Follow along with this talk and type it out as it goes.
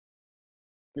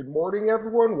Good morning,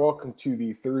 everyone. Welcome to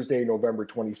the Thursday, November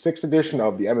 26th edition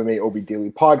of the MMAOB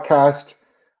Daily Podcast.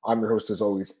 I'm your host, as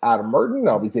always, Adam Martin.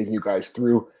 I'll be taking you guys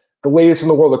through the latest in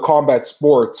the world of combat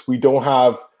sports. We don't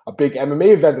have a big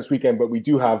MMA event this weekend, but we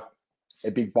do have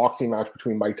a big boxing match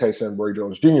between Mike Tyson and Roy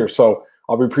Jones Jr. So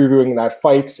I'll be previewing that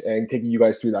fight and taking you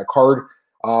guys through that card.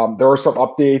 There are some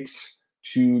updates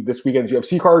to this weekend's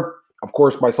UFC card. Of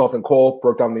course, myself and Cole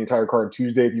broke down the entire card on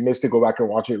Tuesday. If you missed it, go back and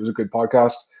watch it. It was a good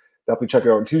podcast. Definitely check it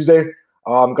out on Tuesday.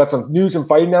 Got some news and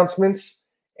fight announcements,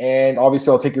 and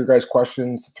obviously I'll take your guys'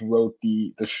 questions throughout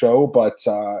the show, but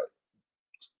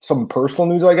some personal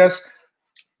news, I guess.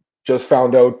 Just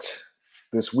found out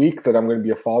this week that I'm going to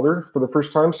be a father for the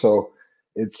first time, so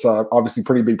it's obviously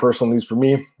pretty big personal news for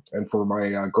me and for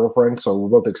my girlfriend, so we're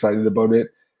both excited about it.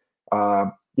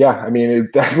 Yeah, I mean,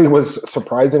 it definitely was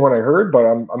surprising when I heard, but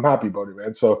I'm happy about it,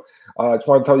 man. So I just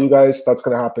want to tell you guys that's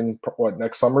going to happen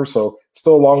next summer. So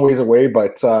still a long ways away,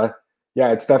 but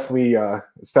yeah, it's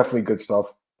definitely good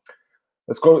stuff.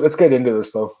 Let's get into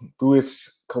this though.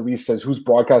 Louis Calise says, "Who's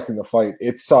broadcasting the fight?"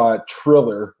 It's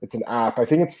Triller. It's an app. I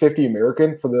think it's 50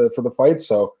 American for the fight.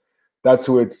 So that's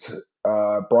who it's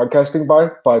broadcasting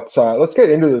by. But let's get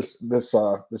into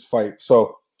this fight.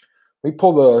 So let me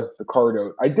pull the card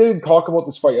out. I did talk about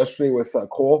this fight yesterday with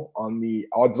Cole on the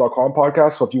odds.com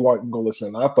podcast. So if you want, you can go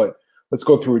listen to that. But let's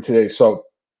go through it today. So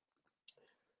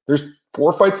there's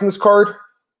 4 fights in this card.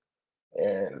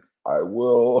 And I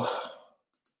will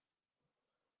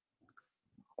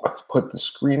put the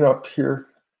screen up here.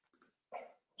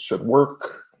 Should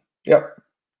work. Yep.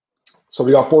 So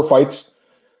we got 4 fights.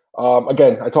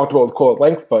 Again, I talked about it with Cole at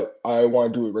length, but I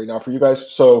want to do it right now for you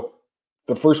guys. So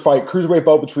the first fight, cruiserweight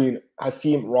bout between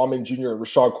Hasim Rahman Jr. and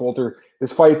Rashad Coulter.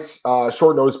 This fight's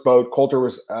short notice bout. Coulter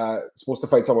was supposed to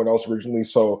fight someone else originally,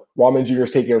 so Rahman Jr.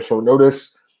 is taking a short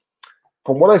notice.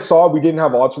 From what I saw, we didn't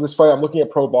have odds for this fight. I'm looking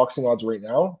at pro boxing odds right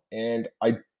now, and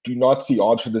I do not see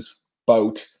odds for this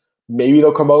bout. Maybe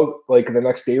they'll come out like the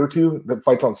next day or two. The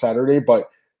fight's on Saturday, but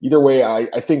either way, I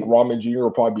think Rahman Jr.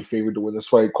 will probably be favored to win this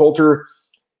fight. Coulter,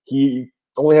 he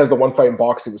only has the one fight in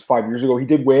boxing. It was 5 years ago. He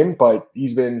did win, but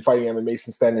he's been fighting MMA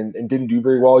since then and didn't do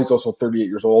very well. He's also 38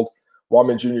 years old.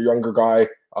 Rahman Jr., younger guy,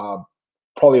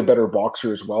 probably a better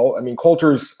boxer as well. I mean,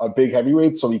 Coulter's a big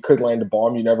heavyweight, so he could land a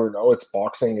bomb. You never know. It's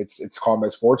boxing. It's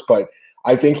combat sports. But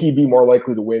I think he'd be more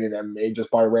likely to win in MMA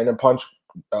just by a random punch,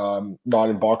 not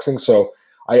in boxing. So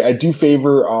I do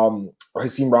favor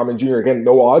Hasim Rahman Jr. Again,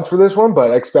 no odds for this one,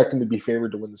 but I expect him to be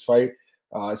favored to win this fight.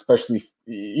 Especially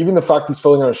even the fact he's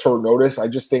filling on a short notice. I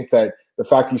just think that the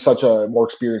fact he's such a more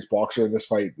experienced boxer in this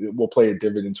fight will play a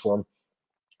dividends for him.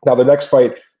 Now, the next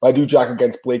fight, Badu Jack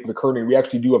against Blake McKernan. We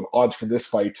actually do have odds for this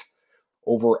fight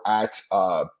over at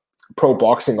Pro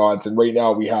Boxing Odds, and right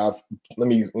now we have. Let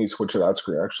me switch to that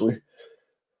screen. Actually,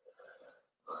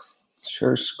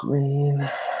 share screen.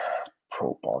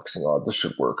 Pro Boxing Odds. This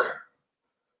should work.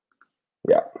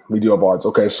 Yeah, we do have odds.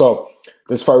 Okay, so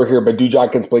this fight right here, Badu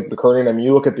Jack against Blake McKernan. I mean,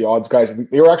 you look at the odds, guys.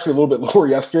 They were actually a little bit lower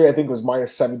yesterday. I think it was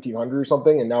minus 1,700 or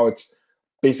something, and now it's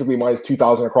basically minus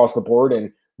 2,000 across the board.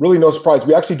 And really, no surprise.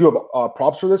 We actually do have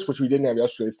props for this, which we didn't have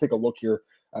yesterday. Let's take a look here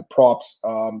at props.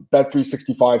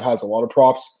 Bet365 has a lot of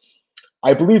props.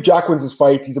 I believe Jack wins this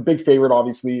fight. He's a big favorite,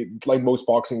 obviously, like most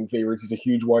boxing favorites. He's a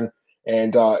huge one,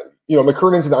 and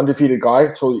McKernan's an undefeated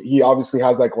guy, so he obviously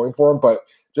has that going for him, but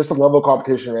just the level of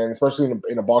competition, man, especially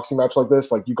in a boxing match like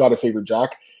this, like you got to favor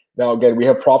Jack. Now, again, we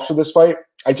have props for this fight.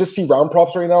 I just see round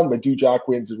props right now. Badu Jack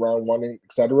wins in round 1,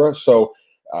 etc. So,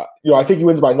 I think he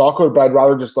wins by knockout, but I'd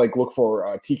rather just like look for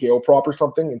a TKO prop or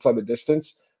something inside the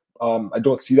distance. I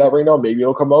don't see that right now. Maybe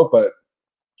it'll come out, but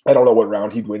I don't know what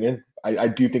round he'd win in. I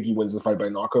do think he wins the fight by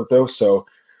knockout, though. So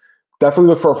definitely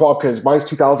look for a prop because minus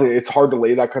 2,000, it's hard to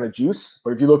lay that kind of juice.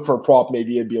 But if you look for a prop,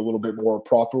 maybe it'd be a little bit more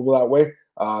profitable that way.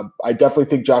 I definitely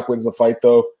think Jack wins the fight,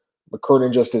 though.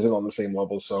 McKernan just isn't on the same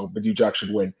level, so Badu Jack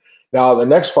should win. Now, the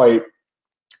next fight,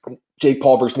 Jake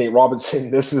Paul versus Nate Robinson.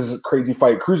 This is a crazy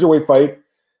fight. Cruiserweight fight,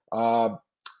 I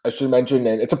should mention,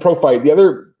 and it's a pro fight.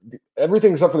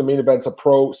 Everything except for the main event's a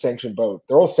pro-sanctioned bout.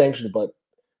 They're all sanctioned, but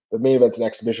the main event's an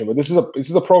exhibition. But this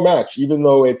is a pro match, even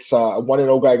though it's a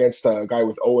 1-0 guy against a guy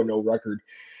with 0-0 record.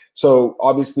 So,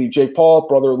 obviously, Jake Paul,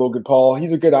 brother Logan Paul,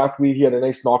 he's a good athlete. He had a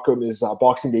nice knockout in his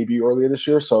boxing debut earlier this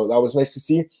year, so that was nice to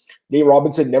see. Nate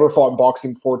Robinson never fought in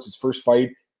boxing before. It's his first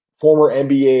fight. Former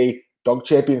NBA dunk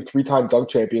champion, 3-time dunk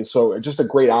champion, so just a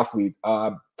great athlete. We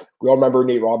all remember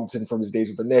Nate Robinson from his days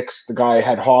with the Knicks. The guy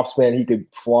had hops, man. He could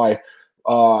fly.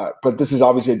 But this is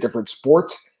obviously a different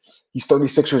sport. He's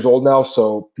 36 years old now,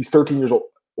 so he's 13 years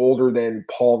older than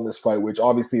Paul in this fight, which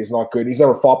obviously is not good. He's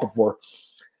never fought before.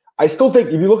 I still think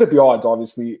if you look at the odds,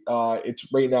 obviously,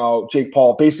 it's right now Jake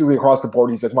Paul basically across the board.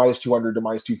 He's like minus 200 to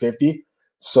minus 250.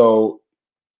 So,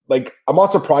 like, I'm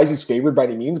not surprised he's favored by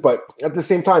any means, but at the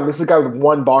same time, this is a guy with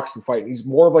one boxing fight. He's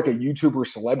more of like a YouTuber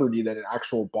celebrity than an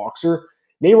actual boxer.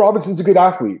 Nate Robinson's a good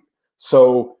athlete.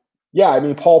 So, yeah, I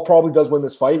mean, Paul probably does win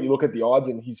this fight. You look at the odds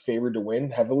and he's favored to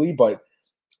win heavily, but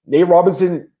Nate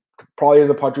Robinson probably has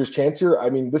a puncher's chance here.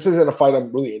 I mean, this isn't a fight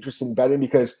I'm really interested in betting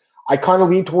because I kind of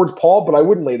lean towards Paul, but I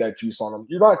wouldn't lay that juice on him.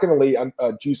 You're not going to lay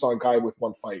a juice on a guy with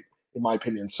one fight, in my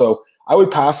opinion. So I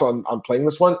would pass on playing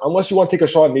this one unless you want to take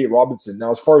a shot at Nate Robinson.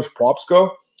 Now, as far as props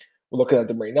go, we're looking at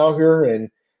them right now here, and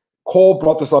Cole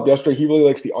brought this up yesterday. He really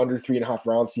likes the under 3.5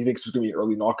 rounds. He thinks there's going to be an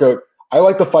early knockout. I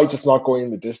like the fight just not going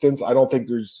in the distance. I don't think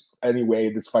there's any way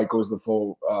this fight goes the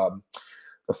full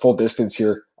distance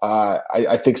here.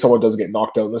 I think someone does get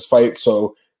knocked out in this fight.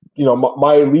 So, you know,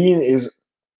 my lean is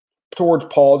towards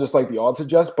Paul, just like the odds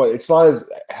suggest, but it's not as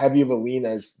heavy of a lean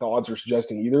as the odds are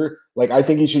suggesting either. Like, I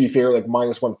think he should be favored like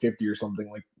minus 150 or something.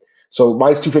 Like, so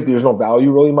minus 250, there's no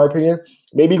value really, in my opinion.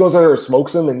 Maybe he goes out there and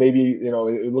smokes him, and maybe, you know,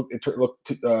 it looked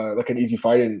like an easy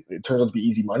fight, and it turns out to be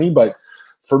easy money. But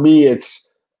for me, it's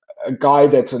a guy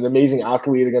that's an amazing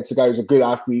athlete against a guy who's a good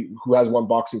athlete who has one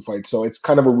boxing fight. So it's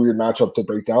kind of a weird matchup to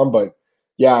break down. But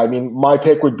yeah, I mean, my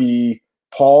pick would be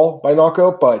Paul by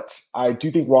knockout, but I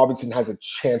do think Robinson has a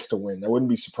chance to win. I wouldn't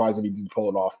be surprised if he did pull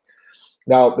it off.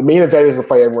 Now, the main event is the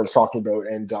fight everyone's talking about,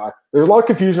 and there's a lot of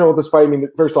confusion about this fight. I mean,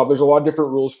 first off, there's a lot of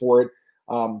different rules for it.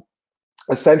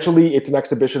 Essentially, it's an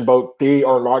exhibition bout. They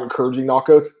are not encouraging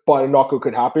knockouts, but a knockout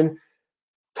could happen.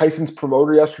 Tyson's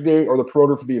promoter yesterday, or the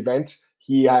promoter for the event,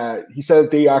 he said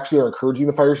that they actually are encouraging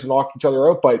the fighters to knock each other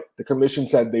out, but the commission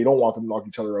said they don't want them to knock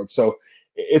each other out. So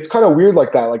it's kind of weird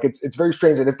like that. Like, it's very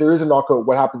strange. And if there is a knockout,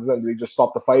 what happens then? Do they just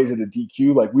stop the fight? Is it a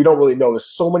DQ? Like, we don't really know. There's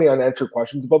so many unanswered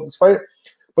questions about this fight.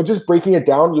 But just breaking it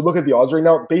down, you look at the odds right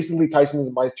now, basically Tyson is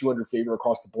a minus 200 favor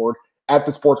across the board at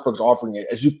the sportsbooks offering it.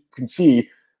 As you can see,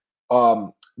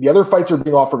 the other fights are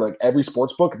being offered like every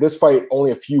sportsbook. This fight,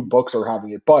 only a few books are having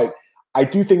it. But I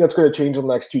do think that's going to change in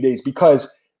the next 2 days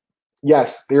because,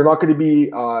 yes, they're not going to be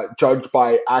judged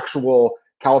by actual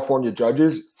California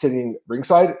judges sitting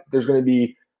ringside. There's going to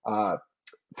be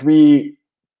 3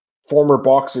 former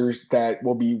boxers that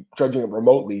will be judging it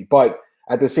remotely. But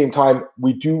at the same time,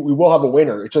 we will have a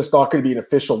winner. It's just not going to be an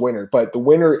official winner. But the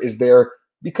winner is there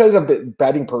because of the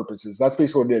betting purposes. That's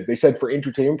basically what it is. They said for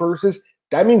entertainment purposes,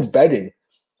 that means betting.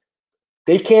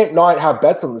 They can't not have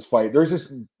bets on this fight. There's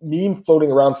this meme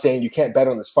floating around saying you can't bet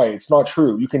on this fight. It's not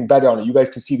true. You can bet on it. You guys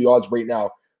can see the odds right now.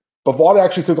 Bovada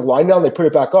actually took the line down. They put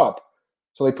it back up.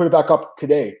 So they put it back up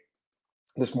today,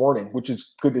 this morning, which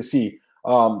is good to see.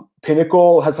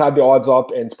 Pinnacle has had the odds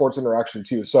up, and Sports Interaction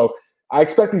too. So I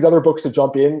expect these other books to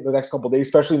jump in the next couple of days,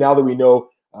 especially now that we know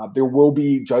there will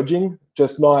be judging,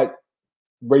 just not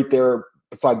right there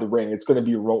beside the ring. It's going to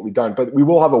be remotely done, but we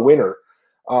will have a winner.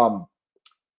 You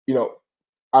know,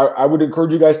 I would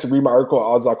encourage you guys to read my article at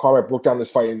odds.com. I broke down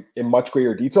this fight in much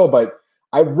greater detail, but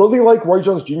I really like Roy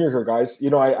Jones Jr. here, guys. You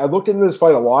know, I looked into this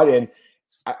fight a lot, and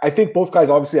I think both guys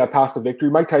obviously have passed the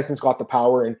victory. Mike Tyson's got the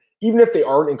power, and even if they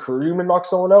aren't encouraging him to knock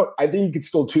someone out, I think he could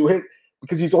still do it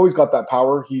because he's always got that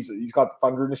power. He's got the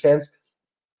thunder in his hands.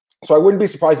 So I wouldn't be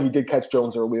surprised if he did catch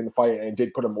Jones early in the fight and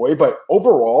did put him away. But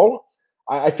overall,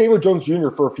 I favor Jones Jr.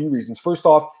 for a few reasons. First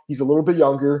off, he's a little bit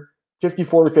younger,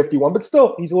 54 to 51, but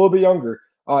still, he's a little bit younger.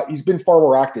 He's been far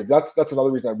more active. That's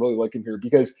another reason I really like him here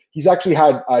because he's actually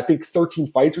had, I think, 13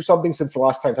 fights or something since the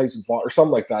last time Tyson fought or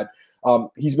something like that.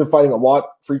 He's been fighting a lot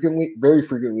frequently, very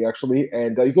frequently, actually,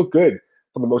 and he's looked good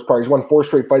for the most part. He's won 4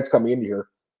 straight fights coming into here.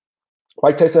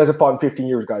 Mike Tyson hasn't fought in 15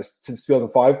 years, guys, since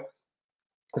 2005.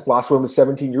 His last one was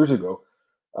 17 years ago.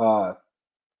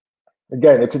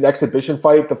 Again, it's an exhibition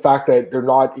fight. The fact that they're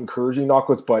not encouraging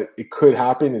knockouts, but it could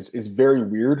happen is very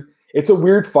weird. It's a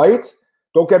weird fight.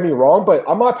 Don't get me wrong, but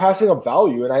I'm not passing up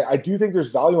value, and I do think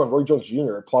there's value on Roy Jones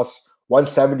Jr. at plus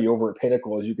 170 over at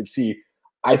Pinnacle, as you can see.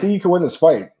 I think he can win this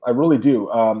fight. I really do.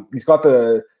 He's got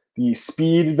the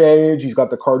speed advantage. He's got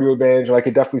the cardio advantage, and I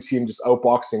could definitely see him just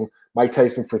outboxing Mike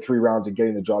Tyson for 3 rounds and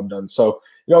getting the job done. So,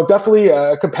 you know, definitely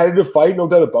a competitive fight, no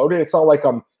doubt about it. It's not like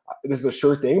this is a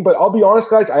sure thing, but I'll be honest,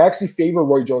 guys, I actually favor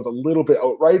Roy Jones a little bit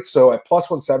outright. So at plus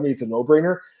 170, it's a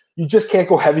no-brainer. You just can't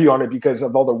go heavy on it because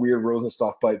of all the weird rules and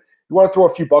stuff, but you want to throw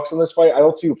a few bucks on this fight, I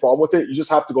don't see a problem with it. You just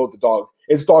have to go with the dog.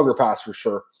 It's dog or pass for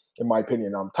sure, in my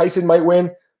opinion. Tyson might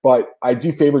win, but I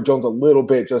do favor Jones a little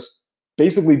bit, just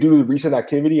basically due to the recent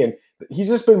activity, and he's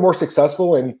just been more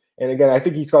successful. And again, I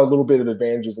think he's got a little bit of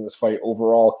advantages in this fight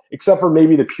overall, except for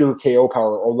maybe the pure KO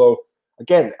power. Although,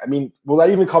 again, I mean, will that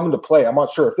even come into play? I'm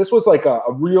not sure. If this was like a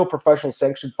real professional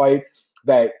sanctioned fight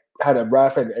that had a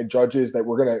ref and judges that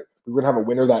we're gonna have a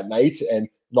winner that night and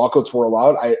knockouts were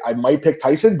allowed, I might pick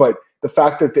Tyson. But the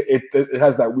fact that it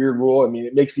has that weird rule, I mean,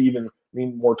 it makes me even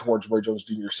lean more towards Roy Jones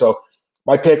Jr. So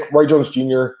my pick, Roy Jones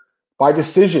Jr. by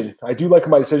decision. I do like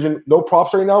him by decision. No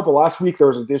props right now, but last week there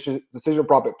was a decision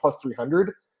prop at plus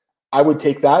 300. I would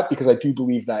take that because I do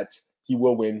believe that he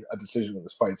will win a decision in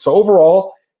this fight. So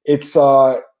overall, it's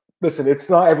listen, it's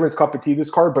not everyone's cup of tea,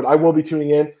 this card, but I will be tuning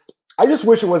in. I just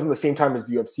wish it wasn't the same time as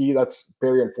the UFC. That's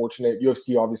very unfortunate.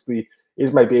 UFC obviously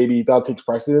is my baby. That takes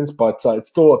precedence, but it's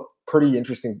still a pretty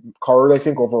interesting card, I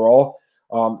think, overall.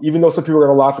 Even though some people are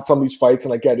going to laugh at some of these fights,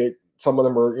 and I get it. Some of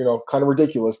them are, kind of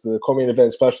ridiculous, the co-main event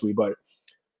especially, but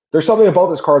there's something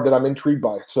about this card that I'm intrigued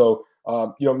by. So,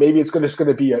 maybe it's just going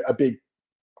to be a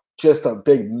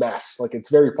big mess. Like,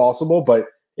 it's very possible, but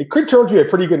it could turn to be a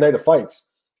pretty good night of fights.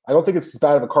 I don't think it's as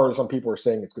bad of a card as some people are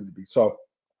saying it's going to be. So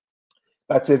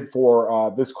that's it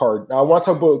for this card. Now I want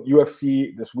to talk about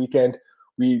UFC this weekend.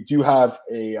 We do have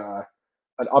an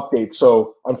update.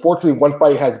 So unfortunately, one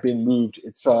fight has been moved.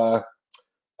 It's I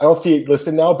don't see it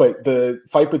listed now, but the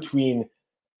fight between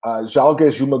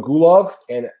Zhalgas Zhumagulov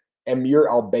and Amir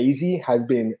Albazi has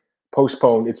been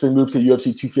postponed. It's been moved to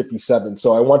UFC 257.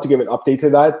 So I want to give an update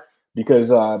to that because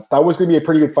that was going to be a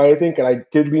pretty good fight, I think, and I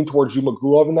did lean towards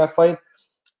Zhumagulov in that fight.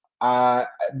 I'm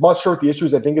not sure what the issue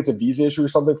is. I think it's a visa issue or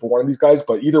something for one of these guys.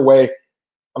 But either way,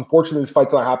 unfortunately, this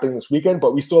fight's not happening this weekend.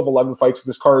 But we still have 11 fights for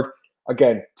this card.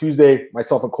 Again, Tuesday,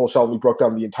 myself and Cole Shelton, we broke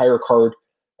down the entire card.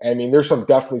 I mean, there's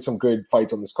definitely some good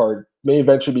fights on this card. Main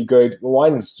event should be good. The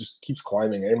line just keeps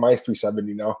climbing. And minus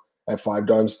 370 now at 5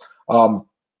 dimes.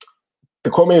 The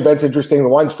co-main event's interesting. The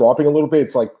line's dropping a little bit.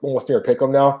 It's like almost near a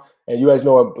pick'em now. And you guys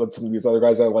know about some of these other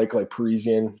guys I like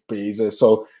Parisian, Baeza.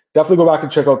 So definitely go back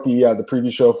and check out the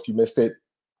preview show if you missed it.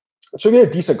 It should be a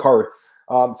decent card.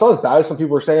 It's not as bad as some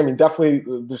people are saying. I mean, definitely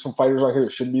there's some fighters on here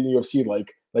that shouldn't be in the UFC,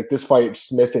 like this fight,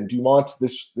 Smith and Dumont.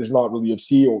 This is not really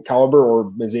UFC or caliber,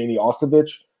 or Mazany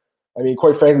Ostovich. I mean,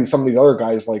 quite frankly, some of these other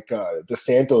guys like the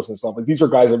Santos and stuff, like these are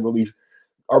guys that really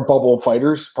are bubble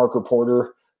fighters, Parker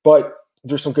Porter. But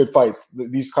there's some good fights.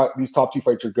 These top 2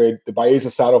 fights are good. The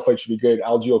Baeza Sato fight should be good.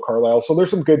 Algio Carlisle. So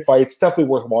there's some good fights. Definitely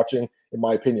worth watching, in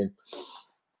my opinion.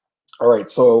 All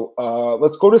right, so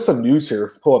let's go to some news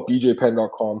here. Pull up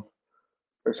bjpen.com.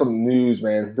 There's some news,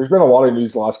 man. There's been a lot of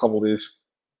news the last couple of days.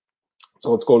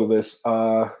 So let's go to this.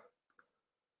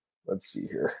 Let's see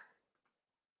here.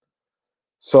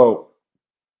 So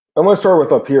I'm going to start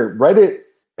with up here. Reddit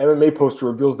MMA poster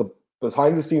reveals the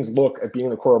behind-the-scenes look at being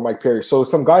in the corner of Mike Perry. So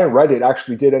some guy on Reddit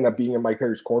actually did end up being in Mike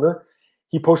Perry's corner.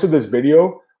 He posted this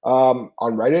video on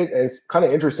Reddit, and it's kind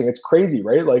of interesting. It's crazy,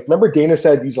 right? Like, remember Dana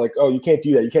said, he's like, oh, you can't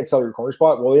do that. You can't sell your corner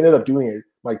spot. Well, he ended up doing it,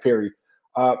 Mike Perry.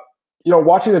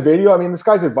 Watching the video, I mean, this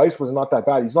guy's advice was not that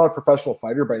bad. He's not a professional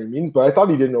fighter by any means, but I thought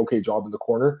he did an okay job in the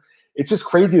corner. It's just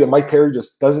crazy that Mike Perry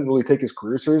just doesn't really take his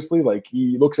career seriously. Like,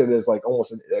 he looks at it as like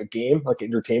almost a game, like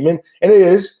entertainment. And it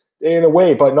is in a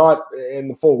way, but not in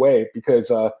the full way, because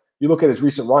you look at his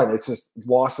recent run, it's just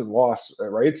loss and loss,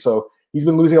 right? So he's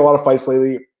been losing a lot of fights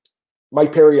lately.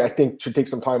 Mike Perry, I think, should take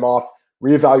some time off,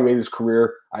 reevaluate his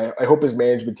career. I hope his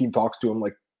management team talks to him.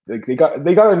 Like they got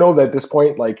to know that at this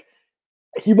point, like,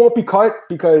 he won't be cut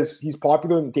because he's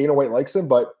popular and Dana White likes him,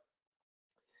 but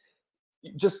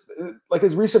just like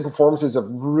his recent performances have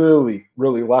really,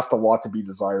 really left a lot to be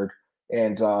desired.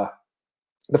 And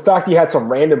the fact he had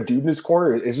some random dude in his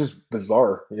corner is just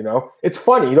bizarre. It's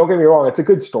funny. Don't get me wrong. It's a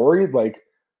good story, but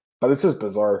it's just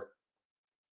bizarre.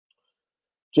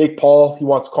 Jake Paul, he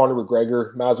wants Conor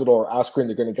McGregor. Masvidal or Askren,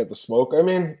 they're going to get the smoke. I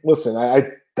mean, listen, I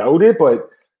doubt it, but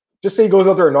just say he goes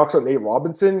out there and knocks out Nate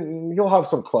Robinson, he'll have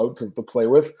some clout to play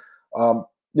with.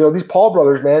 These Paul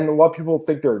brothers, man, a lot of people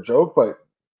think they're a joke, but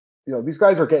these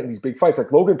guys are getting these big fights.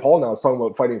 Like Logan Paul now is talking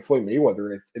about fighting Floyd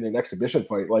Mayweather in an exhibition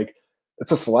fight. Like,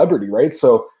 it's a celebrity, right?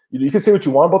 So you can say what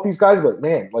you want about these guys, but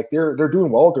man, like they're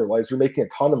doing well with their lives. They're making a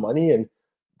ton of money, and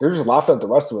they're just laughing at the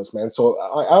rest of us, man. So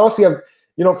I honestly have,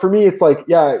 for me, it's like,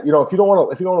 yeah, if you don't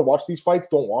want to watch these fights,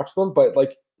 don't watch them. But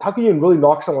like, how can you really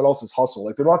knock someone else's hustle?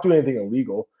 Like, they're not doing anything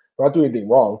illegal. They're not doing anything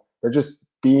wrong. They're just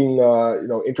being,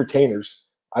 entertainers.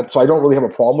 So I don't really have a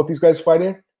problem with these guys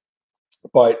fighting.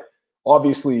 But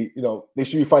obviously, they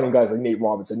should be fighting guys like Nate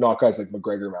Robinson, not guys like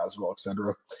McGregor, Masvidal,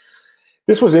 etc.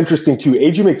 This was interesting too.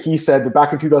 AJ McKee said that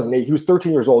back in 2008, he was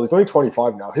 13 years old. He's only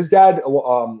 25 now. His dad,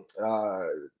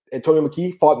 Antonio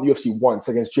McKee, fought in the UFC once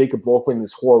against Jacob Volkman in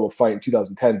this horrible fight in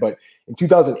 2010. But in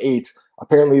 2008,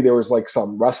 apparently there was like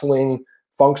some wrestling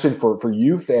function for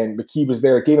youth, and McKee was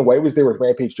there. Dana White was there with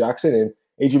Rampage Jackson, and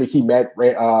AJ McKee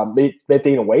met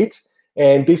Dana White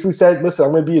and basically said, listen,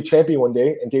 I'm going to be a champion one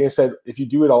day. And Dana said, if you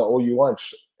do it, I'll owe you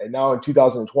lunch. And now in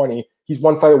 2020, he's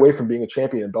one fight away from being a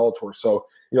champion in Bellator. So,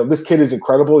 this kid is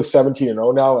incredible. He's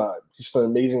 17-0 now. Just an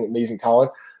amazing, amazing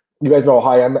talent. You guys know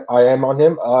how I am on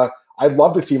him. I'd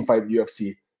love to see him fight in the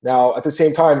UFC. Now, at the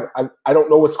same time, I don't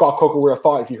know what Scott Coker would have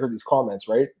thought if he heard these comments,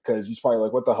 right? Because he's probably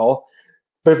like, what the hell?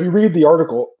 But if you read the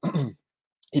article,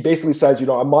 he basically says,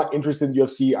 I'm not interested in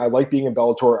UFC. I like being in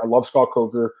Bellator. I love Scott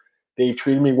Coker. They've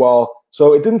treated me well.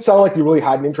 So it didn't sound like he really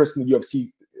had an interest in the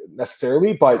UFC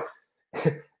necessarily, but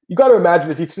you got to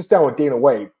imagine if he sits down with Dana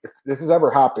White, if this has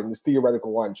ever happened, this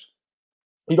theoretical lunch,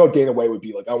 Dana White would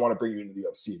be like, I want to bring you into the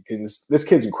UFC. And this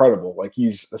kid's incredible. Like,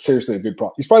 he's seriously a good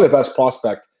he's probably the best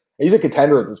prospect. He's a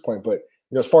contender at this point, but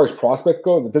as far as prospect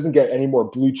go, it doesn't get any more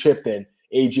blue chip than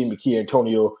AJ McKee,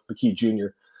 Antonio McKee Jr.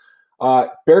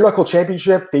 Bare Knuckle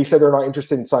Championship, they said they're not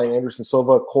interested in signing Anderson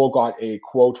Silva. Cole got a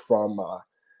quote from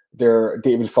their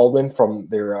David Feldman, from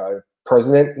their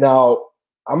president. Now,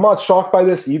 I'm not shocked by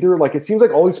this either. Like, it seems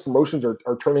like all these promotions are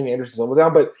turning Anderson Silva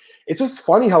down, but it's just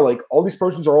funny how, like, all these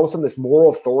promotions are all of a sudden this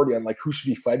moral authority on, like, who should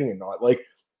be fighting and not. Like,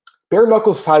 Bare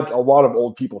Knuckles had a lot of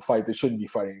old people fight that shouldn't be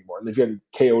fighting anymore. They've gotten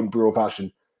KO'd in brutal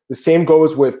fashion. The same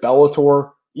goes with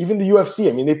Bellator, even the UFC.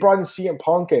 I mean, they brought in CM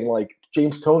Punk and, like,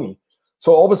 James Toney.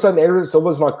 So all of a sudden, Anderson Silva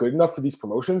is not good enough for these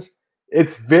promotions.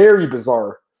 It's very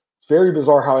bizarre. It's very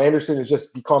bizarre how Anderson has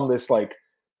just become this, like,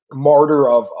 martyr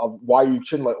of why you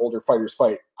shouldn't let older fighters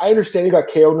fight. I understand he got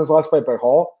KO'd in his last fight by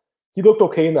Hall. He looked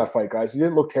okay in that fight, guys. He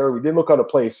didn't look terrible. He didn't look out of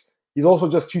place. He's also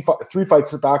just 3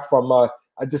 fights back from a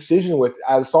decision with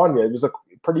Adesanya. It was a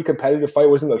pretty competitive fight. It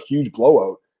wasn't a huge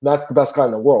blowout. And that's the best guy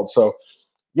in the world. So,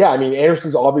 yeah, I mean,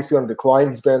 Anderson's obviously on decline.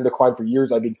 He's been on decline for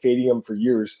years. I've been fading him for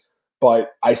years.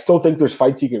 But I still think there's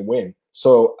fights he can win.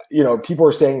 So, people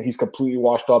are saying he's completely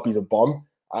washed up. He's a bum.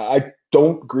 I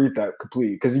don't agree with that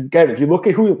completely. Because, again, if you look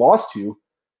at who he lost to,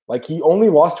 like, he only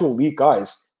lost to elite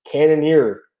guys.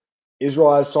 Cannonier, Israel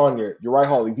Adesanya, Uriah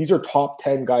Hall. These are top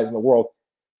 10 guys in the world.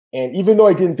 And even though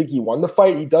I didn't think he won the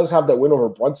fight, he does have that win over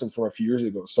Brunson from a few years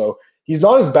ago. So he's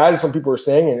not as bad as some people are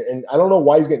saying. And I don't know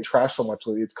why he's getting trashed so much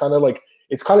lately. It's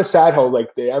kind of sad how,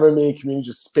 like, the MMA community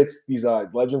just spits these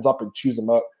legends up and chews them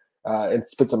up and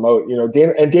spits them out.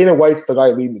 Dana White's the guy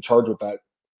leading the charge with that.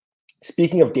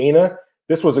 Speaking of Dana,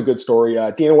 this was a good story.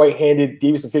 Dana White handed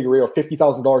Deiveson Figueiredo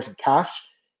 $50,000 in cash.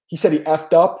 He said he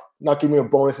effed up, not giving him a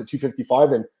bonus at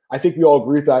 255. And I think we all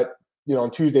agree with that.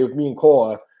 On Tuesday with me and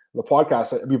Cole, the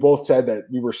podcast, we both said that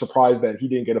we were surprised that he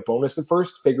didn't get a bonus at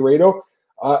first, Figueiredo.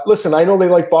 Listen, I know they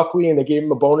like Buckley and they gave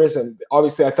him a bonus, and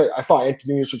obviously I thought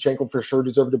Antonina Shevchenko for sure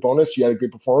deserved a bonus. She had a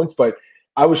good performance, but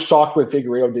I was shocked when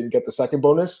Figueiredo didn't get the second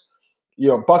bonus.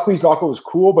 Buckley's knockout was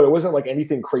cool, but it wasn't like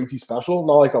anything crazy special,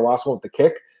 not like the last one with the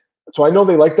kick. So I know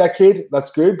they like that kid.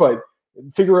 That's good, but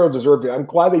Figueiredo deserved it. I'm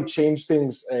glad they changed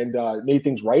things and made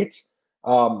things right.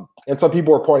 And some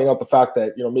people are pointing out the fact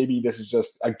that, maybe this is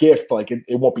just a gift, like it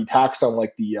won't be taxed on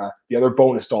like the other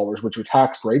bonus dollars, which are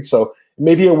taxed, right? So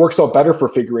maybe it works out better for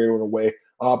Figueiredo in a way.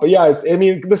 But yeah,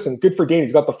 listen, good for Dane.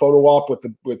 He's got the photo op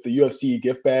with the UFC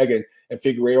gift bag, and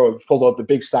Figueiredo pulled out the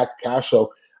big stack of cash.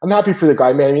 So I'm happy for the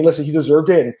guy, man. I mean, listen, he deserved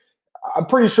it. And I'm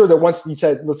pretty sure that once he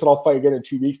said, listen, I'll fight again in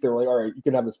 2 weeks, they were like, all right, you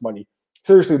can have this money.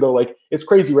 Seriously though, like, it's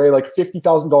crazy, right? Like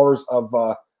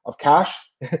 $50,000 of cash.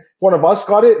 If one of us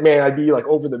got it, man, I'd be like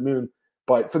over the moon.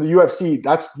 But for the UFC,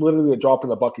 that's literally a drop in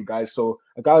the bucket, guys. So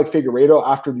a guy like Figueiredo,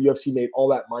 after the UFC made all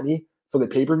that money for the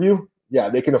pay-per-view, yeah,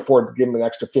 they can afford to give him an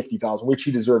extra $50,000, which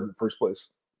he deserved in the first place.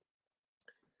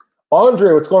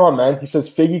 Andre, what's going on, man? He says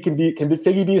Figgy can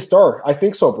Figgy be a star? I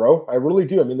think so, bro. I really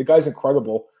do. I mean, the guy's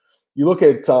incredible. You look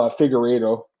at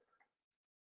Figueiredo.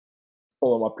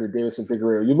 Pull him up here, Deiveson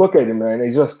Figueiredo. You look at him, man.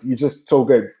 He's just so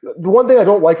good. The one thing I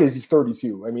don't like is he's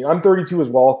 32. I mean, I'm 32 as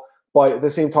well, but at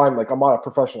the same time, like, I'm not a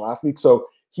professional athlete, so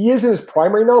he is in his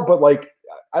prime right now. But like,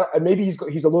 maybe he's a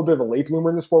little bit of a late bloomer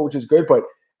in the sport, which is good. But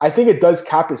I think it does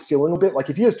cap his ceiling a bit. Like,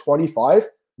 if he is 25,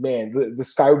 man, the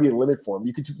sky would be a limit for him.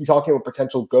 You could be talking about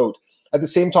potential GOAT. At the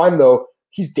same time, though,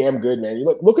 he's damn good, man.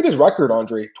 You look at his record,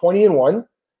 Andre, 20-1.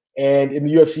 And in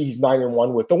the UFC, he's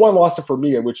 9-1 with the one loss to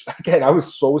Formiga, which, again, I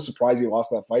was so surprised he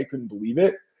lost that fight. Couldn't believe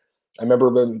it. I remember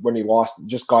when he lost,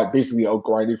 just got basically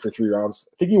outgrinded for 3 rounds.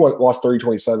 I think he lost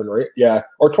 30-27, right? Yeah,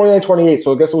 or 29-28.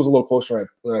 So I guess it was a little closer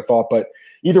than I thought. But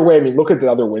either way, I mean, look at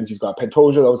the other wins he's got.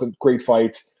 Pantoja, that was a great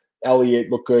fight. Elliott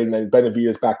looked good. And then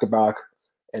Benavidez back-to-back.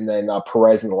 And then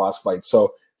Perez in the last fight.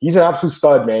 So he's an absolute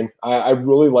stud, man. I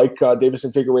really like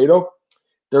Deiveson Figueiredo.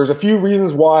 There's a few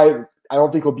reasons why I don't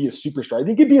think he'll be a superstar. I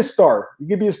think he'd be a star. He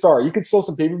could be a star. He could sell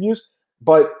some pay-per-views,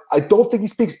 but I don't think he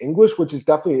speaks English, which is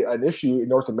definitely an issue in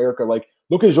North America. Like,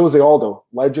 look at Jose Aldo,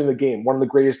 legend of the game, one of the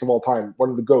greatest of all time, one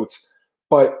of the GOATs.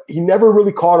 But he never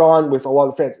really caught on with a lot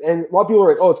of fans. And a lot of people are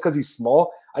like, oh, it's because he's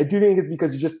small. I do think it's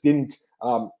because he just didn't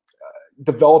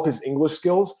develop his English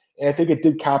skills, and I think it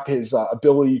did cap his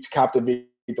ability to captivate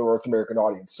the North American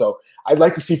audience. So I'd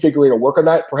like to see Figueiredo work on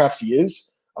that. Perhaps he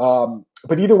is.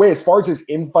 But either way, as far as his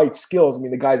in-fight skills, I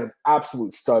mean, the guy's an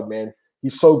absolute stud, man.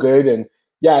 He's so good, and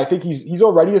yeah, I think he's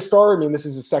already a star. I mean, this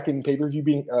is his second pay-per-view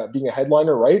being a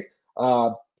headliner, right?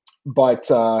 But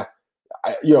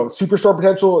superstar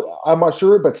potential, I'm not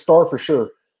sure, but star for sure.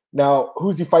 Now,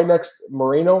 who's he fight next?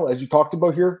 Moreno, as you talked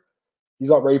about here. He's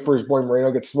not ready for his boy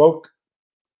Moreno gets smoked.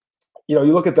 You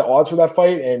look at the odds for that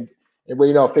fight, and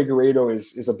right now Figueiredo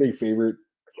is a big favorite.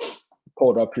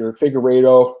 Pull it up here.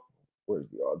 Figueiredo, where's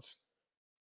the odds?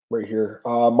 Right here,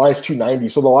 minus 290.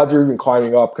 So the odds are even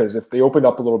climbing up because if they opened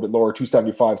up a little bit lower,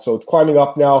 275. So it's climbing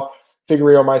up now.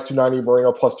 Figueiredo minus 290,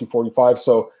 Moreno plus 245.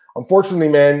 So unfortunately,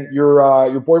 man,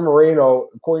 your boy Moreno,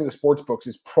 according to the sports books,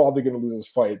 is probably going to lose this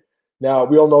fight. Now,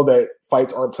 we all know that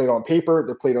fights aren't played on paper.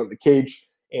 They're played on the cage.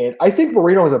 And I think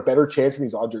Moreno has a better chance than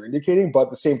these odds are indicating. But at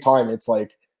the same time, it's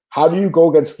like, how do you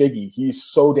go against Figgy? He's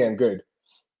so damn good.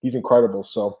 He's incredible.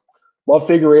 So love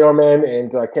Figueiredo, man.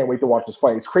 And I can't wait to watch this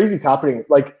fight. It's crazy. It's happening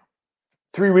like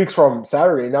 3 weeks from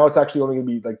Saturday. Now it's actually only going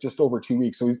to be like just over 2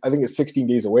 weeks. So I think it's 16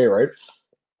 days away, right?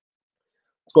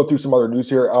 Let's go through some other news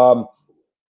here.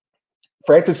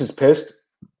 Francis is pissed.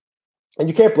 And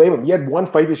you can't blame him. He had one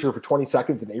fight this year for 20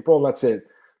 seconds in April, and that's it.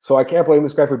 So I can't blame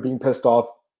this guy for being pissed off.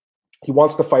 He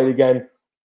wants to fight again.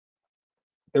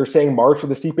 They're saying March for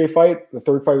the Stipe fight. The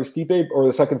third fight was Stipe, or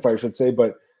the second fight, I should say.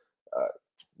 But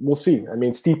we'll see. I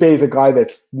mean, Stipe is a guy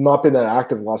that's not been that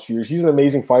active the last few years. He's an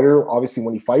amazing fighter, obviously,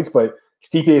 when he fights. But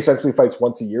Stipe essentially fights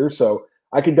once a year. So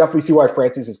I can definitely see why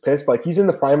Francis is pissed. Like, he's in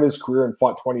the prime of his career and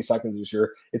fought 20 seconds this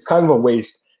year. It's kind of a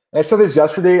waste. And I said this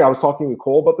yesterday. I was talking with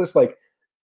Cole about this. Like,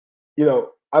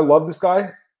 I love this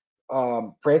guy,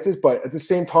 Francis, but at the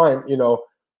same time,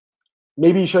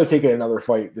 maybe he should have taken another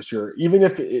fight this year. Even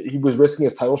if he was risking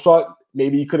his title shot,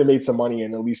 maybe he could have made some money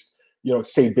and at least,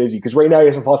 stay busy. Because right now he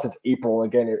hasn't fought since April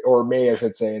again, or May, I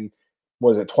should say. And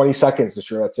what is it, 20 seconds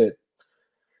this year? That's it.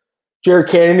 Jared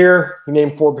Cannonier, he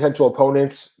named 4 potential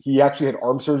opponents. He actually had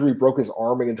arm surgery, broke his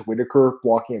arm against Whitaker,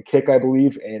 blocking a kick, I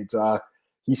believe. And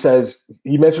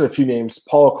he mentioned a few names: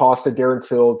 Paulo Costa, Darren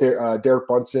Till, Derek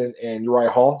Brunson, and Uriah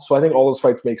Hall. So I think all those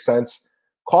fights make sense.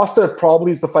 Costa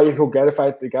probably is the fight he'll get, if I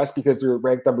had to guess, because they're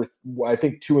ranked number, I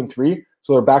think, 2 and 3.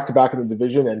 So they're back-to-back in the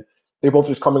division, and they both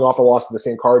just coming off a loss to the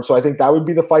same card. So I think that would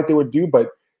be the fight they would do. But,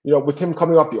 with him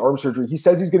coming off the arm surgery, he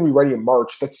says he's going to be ready in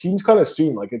March. That seems kind of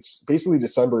soon. Like, it's basically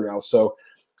December now. So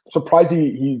I'm surprised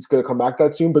he's going to come back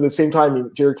that soon. But at the same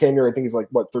time, Jared Cannonier, I think he's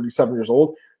 37 years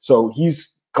old. So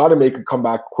he's got to make a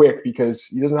comeback quick because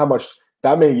he doesn't have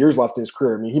that many years left in his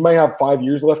career. I mean, he might have 5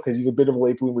 years left because he's a bit of a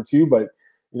late bloomer too, but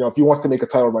if he wants to make a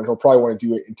title run, he'll probably want to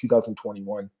do it in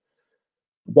 2021.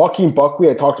 Joaquin Buckley,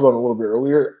 I talked about him a little bit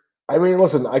earlier. I mean,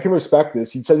 listen, I can respect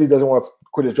this. He says he doesn't want to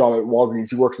quit his job at Walgreens.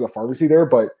 He works in the pharmacy there,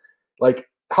 but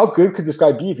how good could this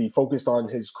guy be if he focused on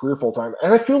his career full time?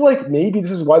 And I feel like maybe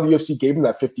this is why the UFC gave him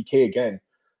that $50K again.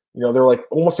 They're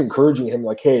almost encouraging him,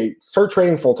 hey, start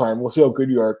training full time. We'll see how good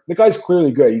you are. The guy's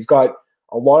clearly good. He's got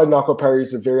a lot of knockout power.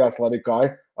 He's a very athletic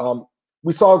guy.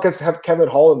 We saw against Kevin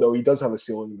Holland, though, he does have a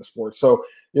ceiling in the sport. So,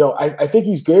 I think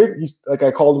he's good. He's,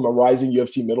 I called him a rising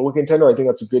UFC middleweight contender. I think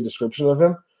that's a good description of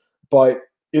him. But,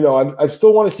 I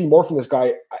still want to see more from this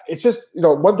guy. It's just,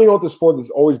 one thing about the sport that's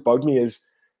always bugged me is,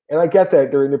 and I get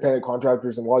that they're independent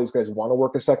contractors and a lot of these guys want to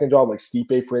work a second job, like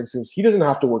Stipe, for instance. He doesn't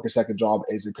have to work a second job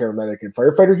as a paramedic and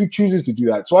firefighter. He chooses to do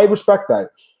that. So I respect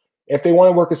that. If they want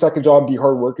to work a second job and be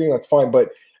hardworking, that's fine. But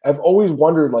I've always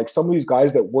wondered, some of these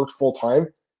guys that worked full-time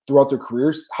throughout their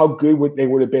careers, how good they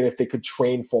would have been if they could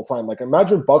train full-time.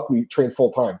 Imagine Buckley trained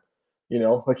full-time.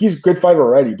 He's a good fighter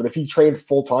already, but if he trained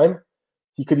full-time,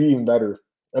 he could be even better.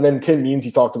 And then Tim Means,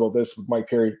 he talked about this with Mike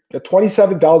Perry. At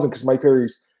 27,000 because Mike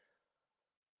Perry's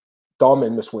dumb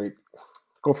in this weight.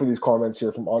 Go for these comments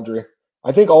here from Andre.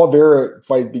 I think Oliveira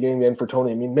fight beginning the end for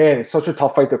Tony. I mean, man, it's such a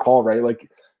tough fight to call, right?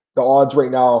 The odds right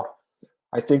now,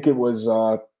 I think it was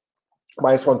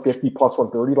minus 150, plus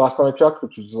 130 last time I checked,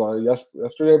 which was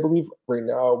yesterday, I believe. Right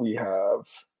now we have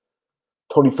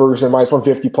Tony Ferguson minus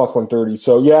 150, plus 130.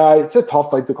 So, yeah, it's a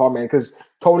tough fight to call, man, because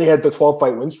Tony had the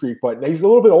 12-fight win streak, but he's a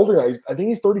little bit older now. I think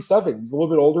he's 37. He's a little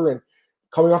bit older, and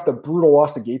coming off the brutal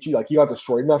loss to Gaethje, he got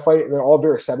destroyed in that fight, and then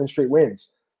Oliveira 7 straight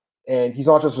wins. And he's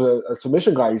not just a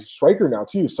submission guy; he's a striker now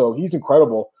too. So he's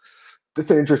incredible.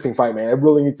 It's an interesting fight, man. I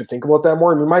really need to think about that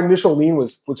more. I mean, my initial lean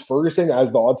was Ferguson,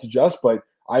 as the odds suggest, but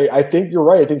I think you're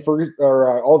right. I think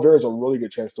Oliveira has a really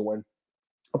good chance to win.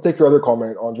 I'll take your other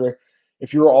comment, Andre.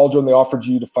 If you were Aljo and they offered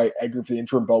you to fight Edgar for the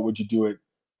interim belt, would you do it?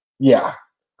 Yeah.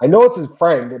 I know it's his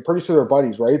friend. I'm pretty sure they're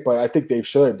buddies, right? But I think they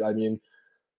should. I mean,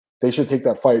 they should take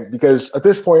that fight because at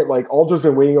this point, like Aljo's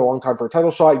been waiting a long time for a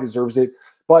title shot. He deserves it.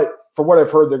 But from what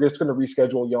I've heard, they're just going to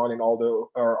reschedule Jan and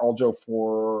Aljo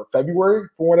for February,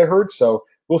 from what I heard. So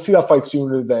we'll see that fight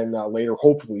sooner than later,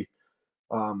 hopefully.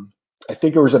 I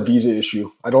think it was a visa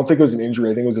issue. I don't think it was an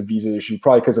injury. I think it was a visa issue,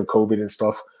 probably because of COVID and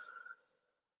stuff.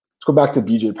 Let's go back to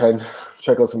BJ Penn.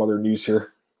 Check out some other news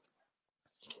here.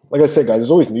 Like I said, guys,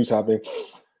 there's always news happening.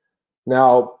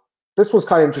 Now, this was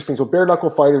kind of interesting. So, bare knuckle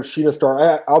fighter Sheena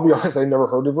Starr. I'll be honest, I never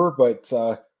heard of her, but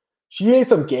she made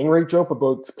some gang rape joke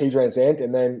about Paige Van Zandt,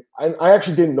 and then I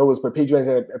actually didn't know this, but Paige Van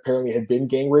Zandt apparently had been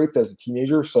gang raped as a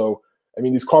teenager. So, I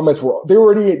mean, these comments were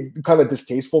already kind of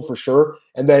distasteful for sure.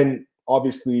 And then,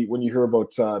 obviously, when you hear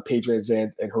about Paige Van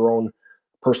Zandt and her own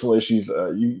personal issues,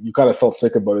 you kind of felt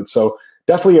sick about it. So,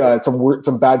 definitely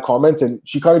some bad comments, and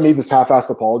she kind of made this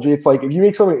half-assed apology. It's like if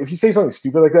you say something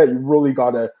stupid like that, you really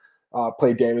gotta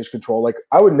play damage control. Like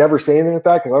I would never say anything like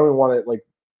that because I don't want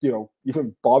to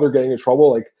even bother getting in trouble.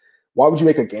 Like why would you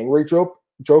make a gang rape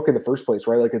joke in the first place,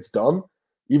 right? Like it's dumb,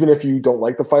 even if you don't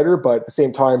like the fighter. But at the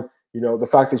same time, the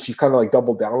fact that she's kind of like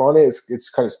doubled down on it, it's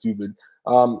kind of stupid.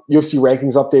 UFC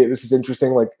rankings update. This is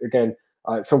interesting. Like again,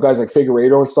 some guys like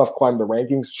Figueiredo and stuff climbed the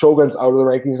rankings. Shogun's out of the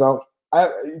rankings now.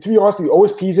 To be honest with you,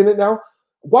 OSP's in it now.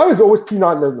 Why was OSP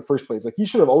not in there in the first place? Like he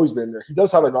should have always been there. He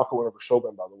does have a knockout win over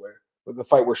Shogun, by the way, with the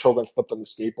fight where Shogun slipped on the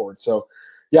skateboard. So,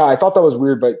 yeah, I thought that was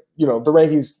weird. But the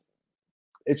rankings,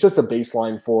 it's just a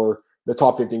baseline for the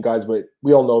top 15 guys. But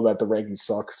we all know that the rankings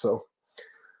suck. So,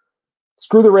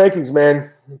 screw the rankings,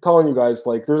 man. I'm telling you guys.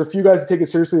 Like, there's a few guys that take it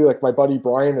seriously, like my buddy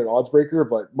Brian and Oddsbreaker.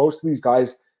 But most of these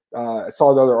guys, I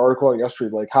saw another article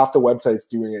yesterday. Like half the websites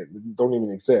doing it don't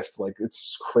even exist. Like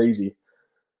it's crazy.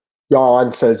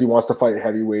 Jan says he wants to fight at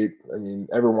heavyweight. I mean,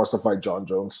 everyone wants to fight John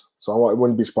Jones, so I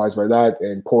wouldn't be surprised by that.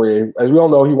 And Poirier, as we all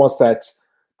know, he wants that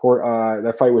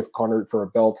fight with Conor for a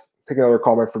belt. Take another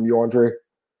comment from you, Andre.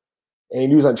 Any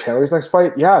news on Chandler's next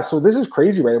fight? Yeah, so this is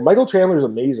crazy, right? Michael Chandler is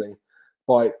amazing,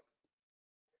 but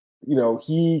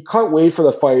he can't wait for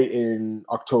the fight in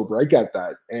October. I get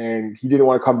that, and he didn't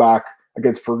want to come back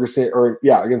against Ferguson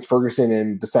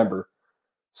in December.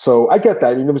 So I get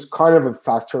that. I mean, it was kind of a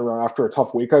fast turnaround after a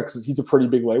tough weight cut because he's a pretty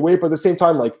big lightweight. But at the same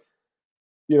time,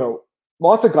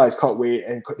 lots of guys cut weight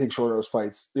and take short notice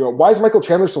fights. Why is Michael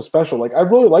Chandler so special? Like, I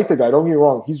really like the guy. Don't get me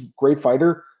wrong. He's a great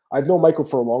fighter. I've known Michael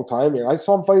for a long time. And I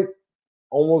saw him fight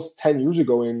almost 10 years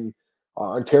ago in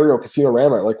Ontario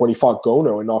Casino-Rama, like when he fought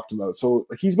Gono and knocked him out. So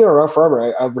he's been around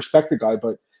forever. I respect the guy,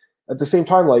 but at the same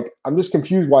time, like I'm just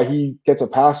confused why he gets a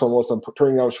pass almost on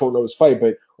turning out a short notice fight,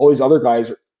 but all these other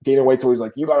guys, Dana White's always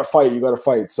like, you got to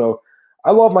fight. So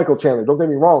I love Michael Chandler. Don't get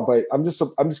me wrong, but I'm just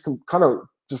kind of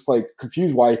just like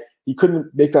confused why he couldn't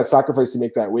make that sacrifice to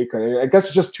make that weight cut. I guess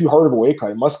it's just too hard of a weight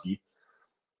cut. It must be.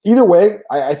 Either way,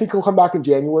 I think he'll come back in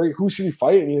January. Who should he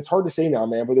fight? I mean, it's hard to say now,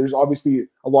 man, but there's obviously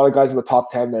a lot of guys in the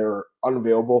top 10 that are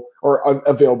available,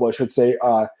 I should say.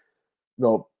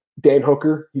 Dan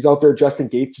Hooker, he's out there. Justin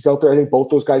Gaethje, he's out there. I think both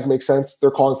those guys make sense. They're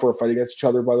calling for a fight against each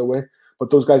other, by the way, but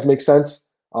those guys make sense.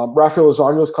 Rafael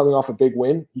Lozano is coming off a big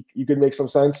win. He could make some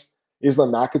sense.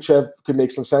 Islam Makhachev could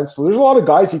make some sense. So there's a lot of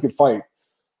guys he could fight,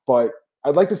 but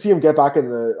I'd like to see him get back in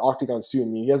the octagon soon.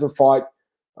 I mean, he hasn't fought.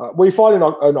 He fought in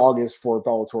August for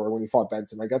Bellator when he fought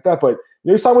Benson. I get that, but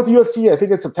he signed with the UFC. I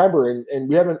think in September, and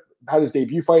we haven't had his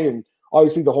debut fight. And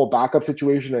obviously, the whole backup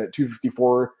situation at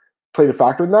 254 played a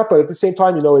factor in that. But at the same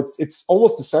time, it's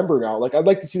almost December now. Like I'd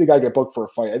like to see the guy get booked for a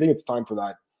fight. I think it's time for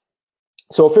that.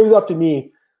 So if it was up to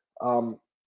me,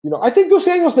 I think Dos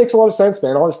Anjos makes a lot of sense,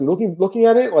 man. Honestly, looking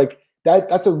at it, like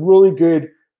that's a really good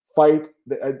fight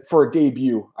for a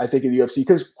debut. I think in the UFC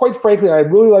because, quite frankly, I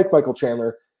really like Michael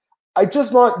Chandler. I'm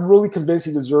just not really convinced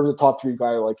he deserves a top 3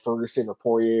 guy like Ferguson or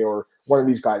Poirier or one of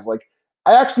these guys. Like,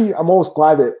 I'm almost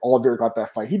glad that Oliveira got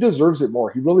that fight. He deserves it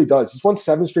more. He really does. He's won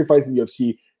 7 straight fights in the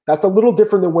UFC. That's a little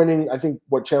different than winning. I think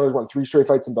what Chandler's won 3 straight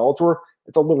fights in Bellator.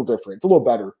 It's a little different. It's a little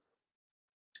better.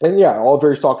 And yeah,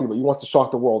 Oliveira's talking about he wants to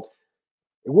shock the world.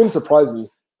 It wouldn't surprise me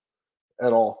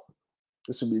at all.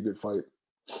 This would be a good fight.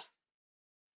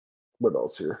 What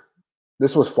else here?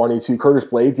 This was funny too. Curtis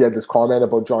Blades, he had this comment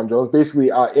about John Jones.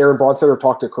 Basically, Aaron Bronstetter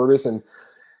talked to Curtis, and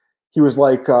he was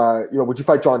like, would you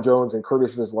fight John Jones? And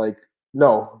Curtis is like,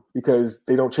 no, because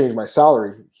they don't change my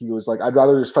salary. He was like, I'd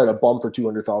rather just fight a bum for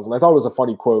 $200,000. I thought it was a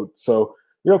funny quote. So,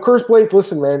 Curtis Blades,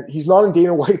 listen, man, he's not on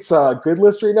Dana White's good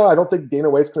list right now. I don't think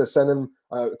Dana White's going to send him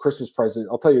a Christmas present.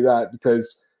 I'll tell you that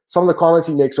because some of the comments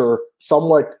he makes are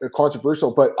somewhat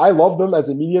controversial, but I love them as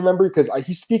a media member because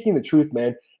he's speaking the truth,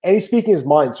 man. And he's speaking his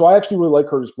mind. So I actually really like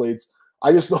Curtis Blades.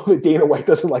 I just know that Dana White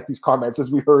doesn't like these comments,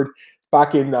 as we heard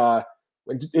back in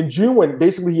In June, when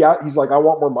basically he's like, I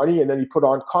want more money, and then he put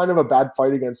on kind of a bad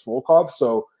fight against Volkov.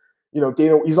 So,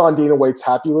 he's on Dana White's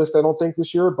happy list, I don't think,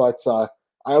 this year, but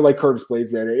I like Curtis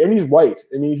Blades, man. And he's white.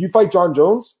 I mean, if you fight John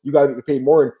Jones, you got to get paid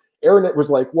more. And Aaron was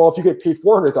like, well, if you get paid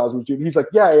 $400,000, he's like,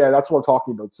 yeah, that's what I'm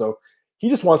talking about. So he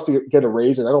just wants to get a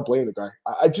raise, and I don't blame the guy.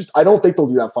 I don't think they'll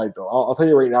do that fight, though. I'll tell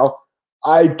you right now,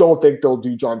 I don't think they'll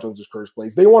do John Jones' Curtis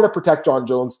Blades. They want to protect John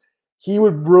Jones. He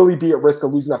would really be at risk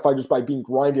of losing that fight just by being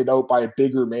grinded out by a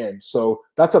bigger man. So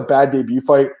that's a bad debut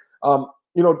fight.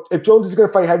 If Jones is going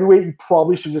to fight heavyweight, he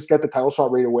probably should just get the title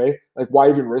shot right away. Like, why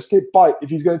even risk it? But if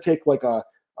he's going to take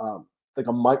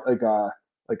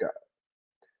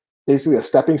basically a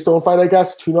stepping stone fight, I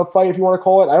guess, tune-up fight, if you want to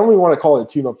call it. I don't even want to call it a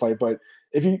tune-up fight, but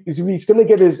if he's going to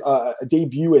get his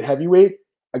debut at heavyweight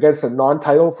against a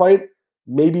non-title fight,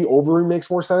 maybe Overeem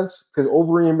makes more sense, because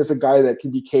Overeem is a guy that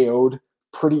can be KO'd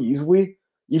pretty easily.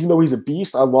 Even though he's a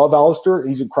beast, I love Alistair.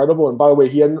 He's incredible. And by the way,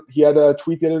 he had a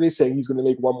tweet the other day saying he's going to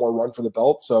make one more run for the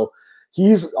belt. So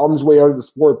he's on his way out of the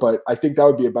sport, but I think that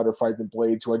would be a better fight than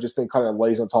Blades, who I just think kind of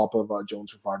lays on top of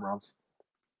Jones for 5 rounds.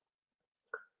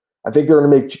 I think they're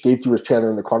going to make Gaethje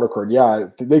Chandler in the Conor card. Yeah,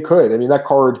 they could. I mean, that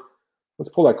card, let's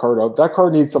pull that card up. That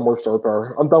card needs some more star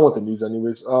power. I'm done with the news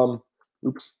anyways.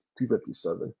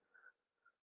 257.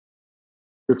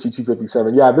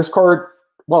 257. Yeah, this card,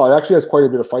 well, it actually has quite a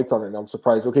bit of fights on it, and I'm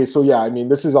surprised. Okay, so yeah, I mean,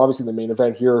 this is obviously the main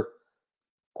event here,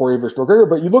 Poirier versus McGregor,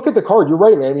 but you look at the card, you're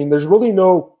right, man. I mean, there's really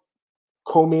no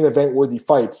co-main event worthy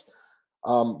fights.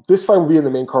 This fight will be in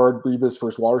the main card, Ribas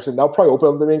versus Waterson. That'll probably open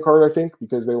up the main card, I think,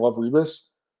 because they love Ribas.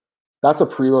 That's a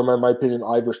prelim, in my opinion.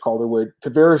 I versus Calderwood.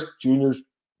 Tavares Jr.'s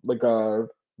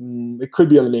it could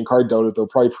be on the main card, doubt it though.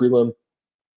 Probably prelim.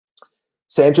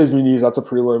 Sanchez Muniz, that's a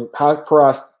prelim.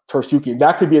 Paras Tarsuki,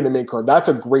 that could be in the main card. That's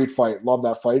a great fight. Love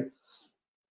that fight.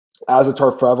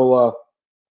 Azatar Fravala,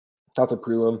 that's a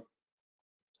prelim.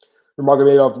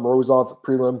 Nurmagomedov Morozov,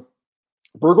 prelim.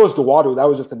 Burgos Duwadu, that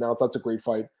was just announced. That's a great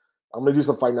fight. I'm going to do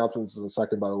some fight announcements in a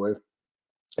second, by the way.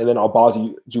 And then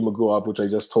Albazi Jumagulov, which I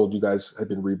just told you guys had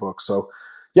been rebooked. So,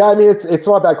 yeah, I mean, it's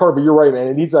not a bad card, but you're right, man.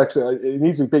 It needs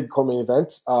a big co-main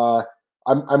event.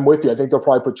 I'm with you. I think they'll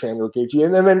probably put Chandler or Gaethje.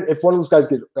 And then if one of those guys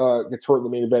gets hurt in the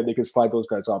main event, they can slide those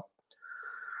guys up.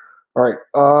 All right.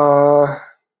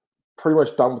 Pretty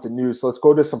much done with the news. So let's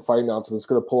go to some fight announcements.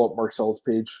 Going to pull up Marcel's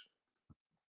page.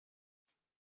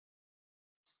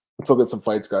 Let's look at some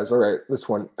fights, guys. All right, this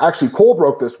one. Actually, Cole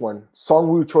broke this one. Song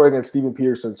Woo Choi against Steven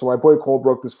Peterson. So my boy Cole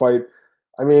broke this fight.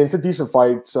 I mean, it's a decent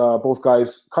fight. Both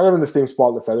guys kind of in the same spot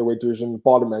in the featherweight division,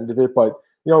 bottom end of it. But,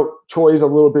 Choi is a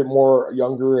little bit more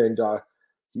younger and a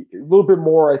little bit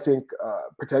more, I think,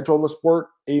 potential in the sport.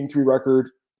 8-3 record.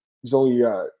 He's only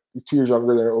he's 2 years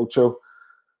younger than Ocho.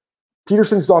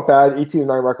 Peterson's not bad,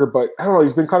 18-9 record, but I don't know.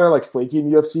 He's been kind of like flaky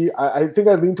in the UFC. I think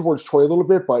I lean towards Choi a little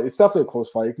bit, but it's definitely a close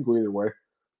fight. It can go either way.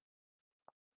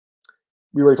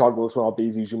 We already talked about this one,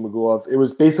 Albazi Jumagulov. It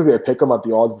was basically a pick-em at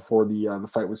the odds before the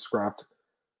fight was scrapped.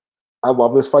 I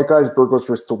love this fight, guys. Burgos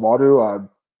versus Duwadu.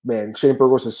 Man, Shane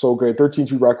Burgos is so good.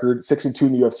 13-2 record, 6-2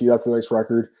 in the UFC. That's a nice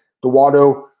record.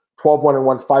 Duwadu,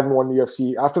 12-1-1, 5-1 in the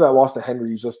UFC. After that loss to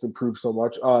Henry, he's just improved so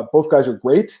much. Both guys are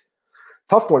great.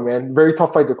 Tough one, man. Very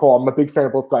tough fight to call. I'm a big fan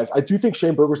of both guys. I do think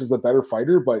Shane Burgos is the better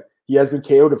fighter, but he has been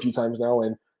KO'd a few times now,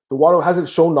 and Duwadu hasn't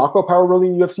shown knockout power really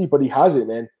in the UFC, but he has it,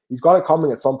 man. He's got it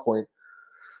coming at some point.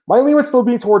 My lean would still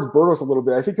be towards Burgos a little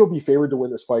bit. I think he'll be favored to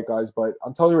win this fight, guys, but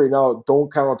I'm telling you right now,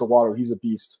 don't count out Duwadu. He's a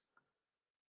beast.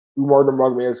 Umar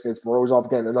Nurmagomedov against Morozov.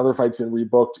 Again, another fight's been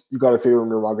rebooked. You got to favor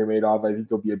Nurmagomedov. I think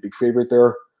he'll be a big favorite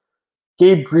there.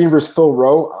 Gabe Green versus Phil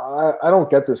Rowe. I don't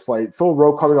get this fight. Phil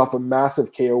Rowe coming off a massive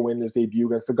KO win in his debut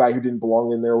against the guy who didn't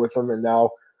belong in there with him, and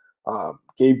now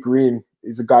Gabe Green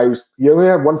is a guy he only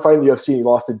had one fight in the UFC, and he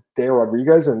lost to Daniel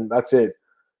Rodriguez, and that's it.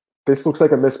 This looks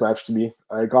like a mismatch to me.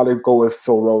 I got to go with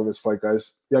Phil Rowe in this fight,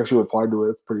 guys. He actually replied to it.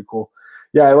 It's pretty cool.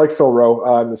 Yeah, I like Phil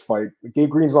Rowe in this fight.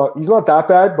 Gabe Green's he's not that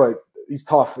bad, but he's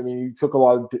tough. I mean, he took a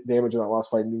lot of damage in that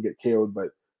last fight and didn't get KO'd, but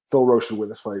Phil Rowe should win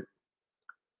this fight.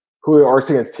 Julio Arce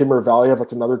against Timur Valiev.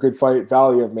 That's another good fight.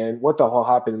 Valiev, man, what the hell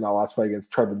happened in that last fight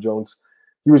against Trevor Jones?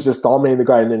 He was just dominating the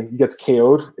guy, and then he gets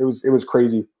KO'd. It was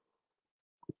crazy.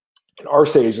 And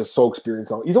Arce is just so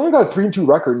experienced. He's only got a 3-2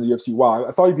 record in the UFC. Wow,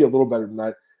 I thought he'd be a little better than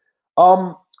that.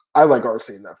 I like Arce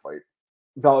in that fight.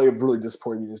 Valiev really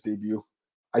disappointed me in his debut.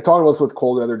 I talked about this with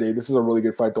Cole the other day. This is a really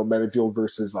good fight, though. Menifield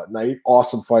versus Knight.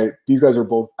 Awesome fight. These guys are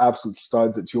both absolute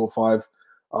studs at 205.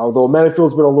 Although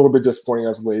Menifield's been a little bit disappointing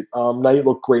as of late. Knight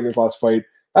looked great in his last fight.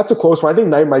 That's a close one. I think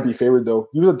Knight might be favored, though.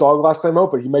 He was a dog last time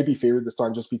out, but he might be favored this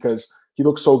time just because he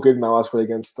looked so good in that last fight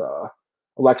against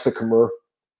Alexa Kamur.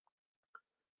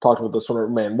 Talked about this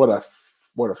one. Man, what a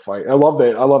what a fight! I love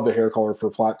the hair color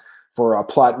for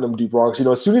Platinum Dubronx. You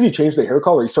know, as soon as he changed the hair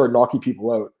color, he started knocking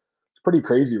people out. It's pretty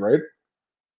crazy, right?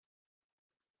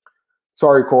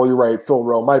 Sorry, Cole, you're right. Phil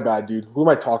Rowe, my bad, dude. Who am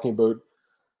I talking about?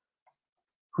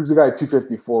 Who's the guy at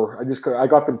 254? I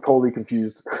got them totally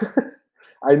confused.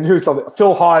 I knew something.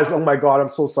 Phil Haas. Oh my God,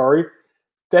 I'm so sorry.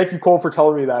 Thank you, Cole, for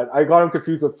telling me that. I got him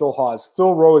confused with Phil Haas.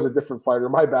 Phil Rowe is a different fighter.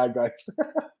 My bad, guys.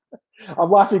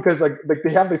 I'm laughing because like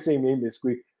they have the same name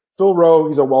basically. Phil Rowe,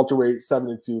 he's a welterweight,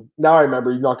 7-2. Now I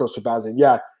remember, he knocked out Shabazian.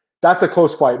 Yeah, that's a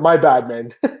close fight. My bad,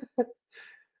 man.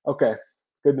 Okay,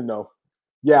 good to know.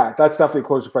 Yeah, that's definitely a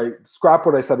closer fight. Scrap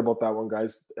what I said about that one,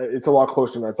 guys. It's a lot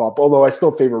closer than I thought, although I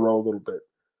still favor Rowe a little bit.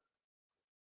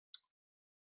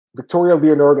 Victoria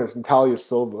Leonardo against Natalia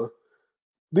Silva.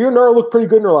 Leonardo looked pretty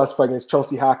good in her last fight against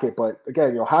Chelsea Hackett, but again,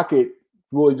 you know, Hackett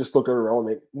really just looked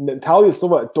irrelevant. Natalia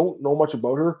Silva, I don't know much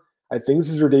about her. I think this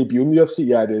is her debut in the UFC.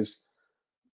 Yeah, it is.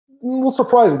 I'm a little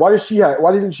surprised. Why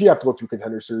didn't she have to go through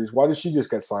Contender Series? Why did she just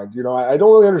get signed? You know, I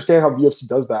don't really understand how the UFC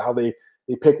does that. How they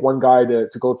pick one guy to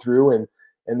go through and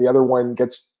the other one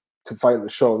gets to fight in the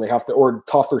show and they have to, or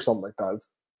tough or something like that.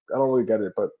 I don't really get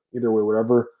it, but either way,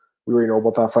 whatever. We already know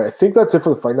about that fight. I think that's it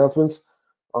for the fight announcements.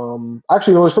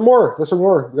 Actually, no, there's some more. We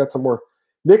got some more.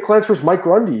 Nick Lentz versus Mike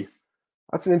Grundy.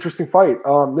 That's an interesting fight.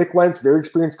 Nick Lentz, very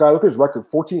experienced guy. Look at his record: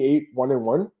 14-8,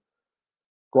 1-1.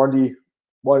 Grundy,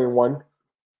 1-1.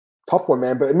 Tough one,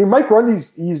 man. But I mean, Mike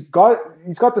Grundy's he's got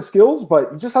the skills,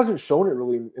 but he just hasn't shown it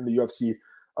really in the UFC.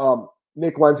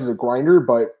 Nick Lentz is a grinder,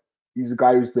 but he's a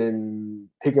guy who's been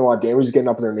taking a lot of damage. He's getting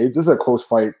up in their age. This is a close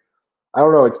fight. I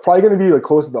don't know. It's probably going to be like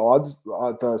close to the odds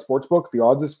at the sports books. The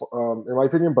odds is, in my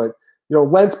opinion, but you know,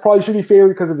 Lentz probably should be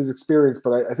favored because of his experience.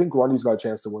 But I think Grundy's got a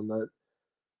chance to win that.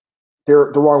 The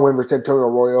wrong win versus Antonio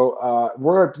Arroyo.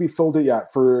 We're going to be filled it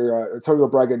yet for Antonio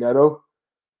Braganetto.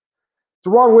 It's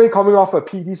the wrong way coming off a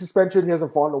PD suspension. He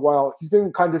hasn't fought in a while. He's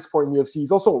been kind of disappointing in the UFC.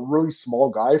 He's also a really small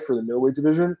guy for the middleweight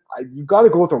division. You got to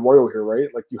go with Arroyo here, right?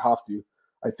 Like you have to.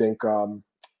 I think.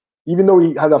 Even though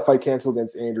he had that fight canceled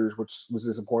against Anders, which was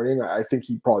disappointing, I think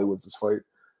he probably wins this fight.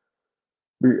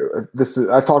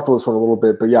 I've talked about this one a little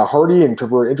bit, but yeah, Hardy and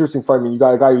Tabor, interesting fight. I mean, you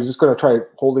got a guy who's just going to try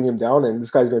holding him down, and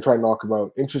this guy's going to try and knock him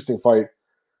out. Interesting fight.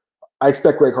 I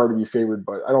expect Greg Hardy to be favored,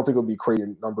 but I don't think it'll be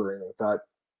crazy number or anything like that.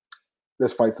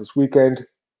 This fight's this weekend.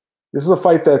 This is a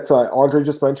fight that Andre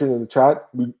just mentioned in the chat.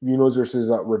 Munoz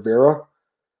versus Rivera.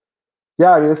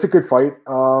 Yeah, I mean, it's a good fight.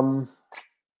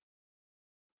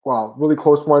 Wow, really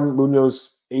close one.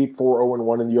 Munoz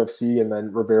 8-4-0-1 in the UFC, and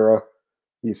then Rivera,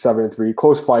 he's 7-3.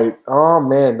 Close fight. Oh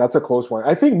man, that's a close one.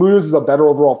 I think Munoz is a better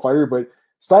overall fighter, but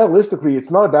stylistically,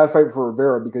 it's not a bad fight for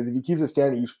Rivera because if he keeps it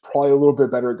standing, he's probably a little bit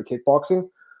better at the kickboxing.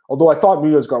 Although I thought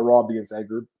Munoz got robbed against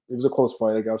Edgar. It was a close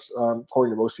fight, I guess,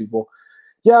 according to most people.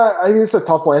 Yeah, I think it's a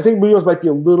tough one. I think Munoz might be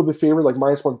a little bit favored, like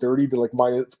 -130 to like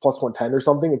 +110 or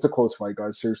something. It's a close fight,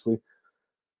 guys. Seriously.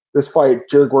 This fight,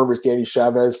 Jared Gordon versus Danny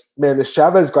Chavez. Man, the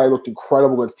Chavez guy looked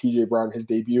incredible against TJ Brown in his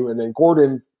debut. And then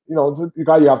Gordon, you know, it's the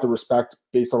guy you have to respect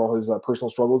based on all his personal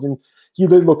struggles. And he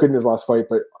did look good in his last fight,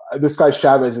 but this guy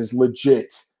Chavez is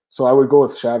legit. So I would go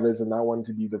with Chavez and that one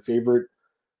to be the favorite.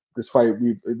 This fight,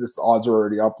 this odds are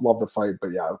already up. Love the fight.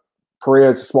 But yeah,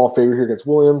 Pereira is a small favorite here against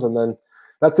Williams. And then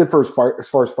that's it for as far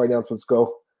as fight announcements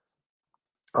go.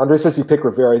 Andre says he picked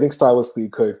Rivera. I think stylistically he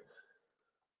could.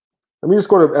 Let me just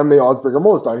go to MMA Oddsbreaker. I'm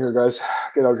almost done here, guys.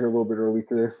 Get out here a little bit early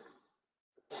today.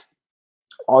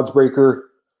 Oddsbreaker.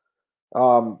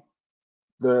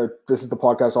 This is the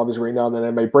podcast, obviously, right now. And then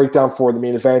I might break down for the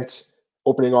main event,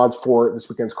 opening odds for this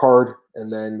weekend's card,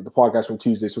 and then the podcast from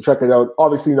Tuesday. So check it out.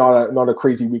 Obviously, not a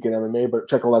crazy week in MMA, but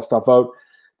check all that stuff out.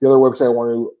 The other website I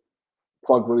want to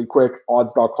plug really quick,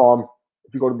 odds.com.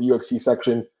 If you go to the UFC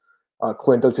section,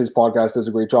 Clint does his podcast, does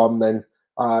a great job. And then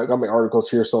I got my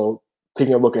articles here, so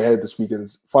taking a look ahead at this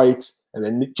weekend's fight. And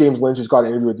then James Lynch has got an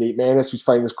interview with Nate Manis, who's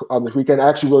fighting this weekend. I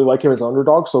actually really like him as an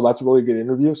underdog, so that's a really good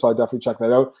interview. So I definitely check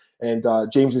that out. And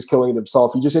James is killing it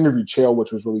himself. He just interviewed Chael,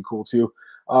 which was really cool too.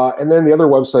 And then the other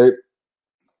website,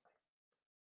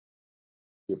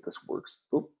 see if this works.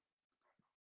 Oop.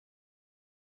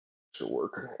 Should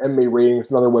work. MMA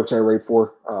Ratings, another website I rate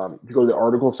for. If you go to the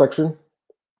article section,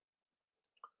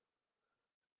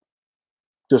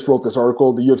 just wrote this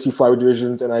article, the UFC flyweight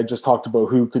divisions, and I just talked about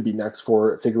who could be next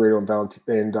for Figueiredo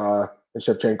and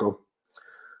Shevchenko.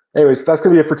 Anyways, that's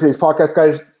going to be it for today's podcast,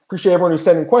 guys. Appreciate everyone who's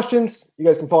sending questions. You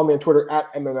guys can follow me on Twitter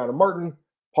at MMAdamMartin,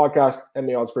 podcast,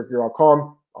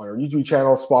 MMAOddsbreaker.com, on our YouTube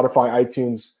channel, Spotify,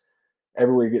 iTunes,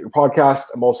 everywhere you get your podcast.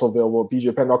 I'm also available at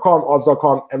bjpen.com,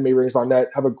 odds.com, MMARings.net.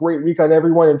 Have a great weekend,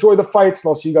 everyone. Enjoy the fights,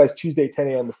 and I'll see you guys Tuesday, 10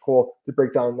 a.m. with Cole to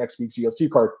break down next week's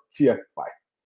UFC card. See ya. Bye.